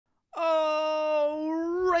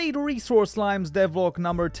Alright, Resource Slimes devlog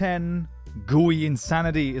number 10. GUI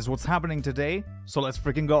insanity is what's happening today, so let's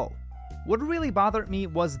freaking go. What really bothered me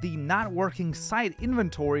was the not working site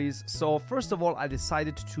inventories, so first of all I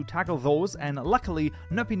decided to tackle those, and luckily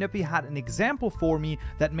Nuppy had an example for me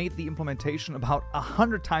that made the implementation about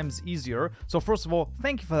 100 times easier. So first of all,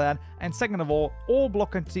 thank you for that, and second of all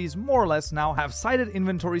block entities more or less now have cited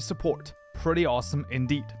inventory support. Pretty awesome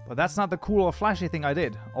indeed. But that's not the cool or flashy thing I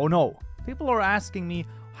did. Oh no. People are asking me,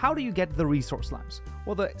 how do you get the resource slimes?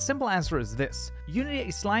 Well, the simple answer is this. You need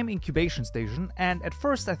a slime incubation station, and at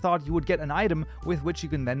first I thought you would get an item with which you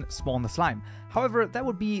can then spawn the slime. However, that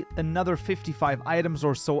would be another 55 items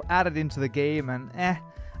or so added into the game, and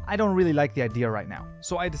I don't really like the idea right now.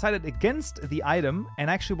 So I decided against the item and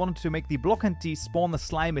actually wanted to make the block entity spawn the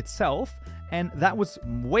slime itself, and that was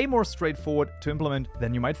way more straightforward to implement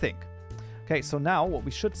than you might think. Okay, so now what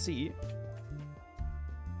we should see...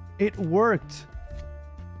 It worked!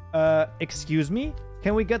 Excuse me?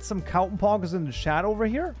 Can we get some Kaupenjoes in the chat over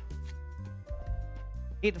here?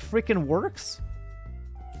 It freaking works?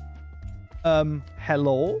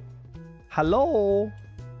 Hello? Hello?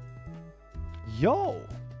 Yo!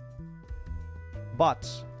 But,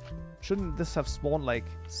 shouldn't this have spawned like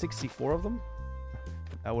 64 of them?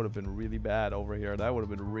 That would have been really bad over here. That would have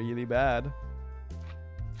been really bad.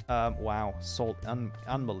 Wow. Salt.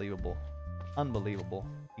 Unbelievable. Unbelievable.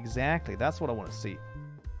 Exactly. That's what I want to see.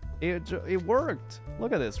 It worked.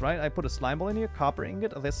 Look at this, right? I put a slime ball in here, copper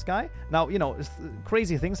ingot of this guy. Now, you know,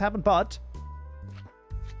 crazy things happen, but...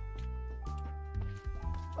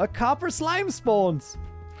 a copper slime spawns!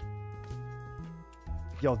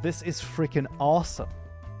 Yo, this is freaking awesome.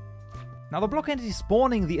 Now, the block entity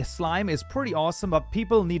spawning the slime is pretty awesome, but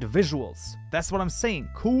people need visuals. That's what I'm saying.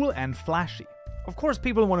 Cool and flashy. Of course,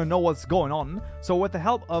 people want to know what's going on, so with the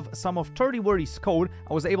help of some of 30wordy's code,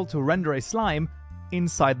 I was able to render a slime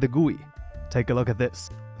inside the GUI. Take a look at this.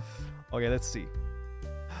 Okay, let's see.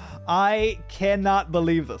 I cannot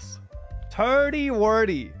believe this.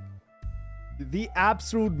 30wordy. The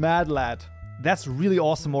absolute mad lad. That's really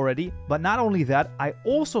awesome already. But not only that, I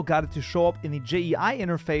also got it to show up in the JEI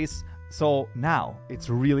interface. So now it's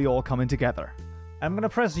really all coming together. I'm gonna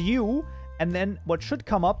press U, and then what should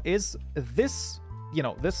come up is this, you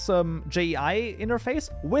know, this JEI interface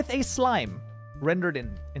with a slime rendered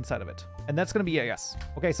inside of it. And that's gonna be a yes.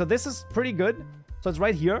 Okay, so this is pretty good. So it's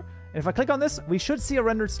right here. And if I click on this, we should see a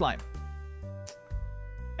rendered slime.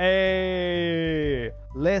 Hey,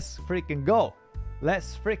 let's freaking go.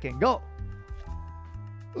 Let's freaking go.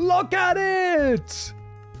 Look at it!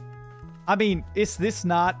 I mean, is this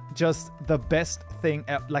not just the best thing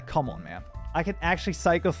ever? Like, come on, man. I can actually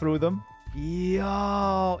cycle through them.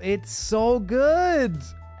 Yo, it's so good!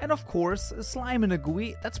 And of course, a slime in a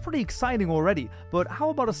GUI, that's pretty exciting already. But how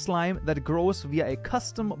about a slime that grows via a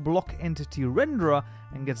custom block entity renderer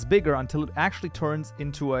and gets bigger until it actually turns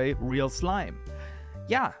into a real slime?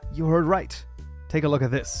 Yeah, you heard right. Take a look at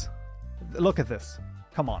this. Look at this.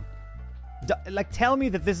 Come on. Like, tell me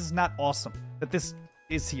that this is not awesome. That this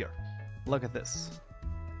is here. Look at this.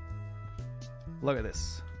 Look at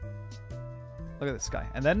this. Look at this guy.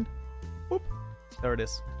 And then, whoop, there it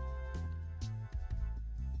is.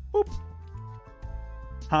 Boop.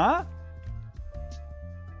 Huh?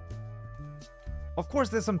 Of course,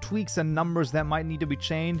 there's some tweaks and numbers that might need to be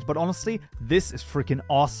changed, but honestly, this is freaking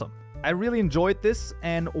awesome. I really enjoyed this,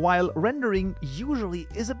 and while rendering usually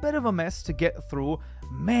is a bit of a mess to get through,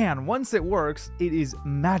 man, once it works, it is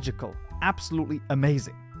magical. Absolutely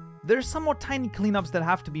amazing. There's some more tiny cleanups that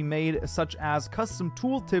have to be made, such as custom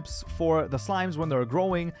tooltips for the slimes when they're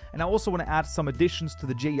growing, and I also want to add some additions to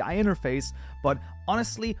the JEI interface, but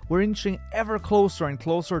honestly, we're inching ever closer and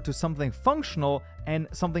closer to something functional and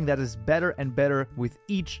something that is better and better with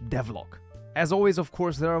each devlog. As always, of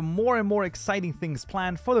course, there are more and more exciting things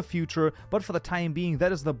planned for the future, but for the time being,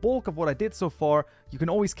 that is the bulk of what I did so far. You can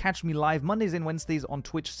always catch me live Mondays and Wednesdays on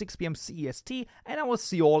Twitch, 6 PM CEST, and I will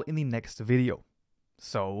see you all in the next video.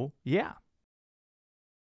 So, yeah.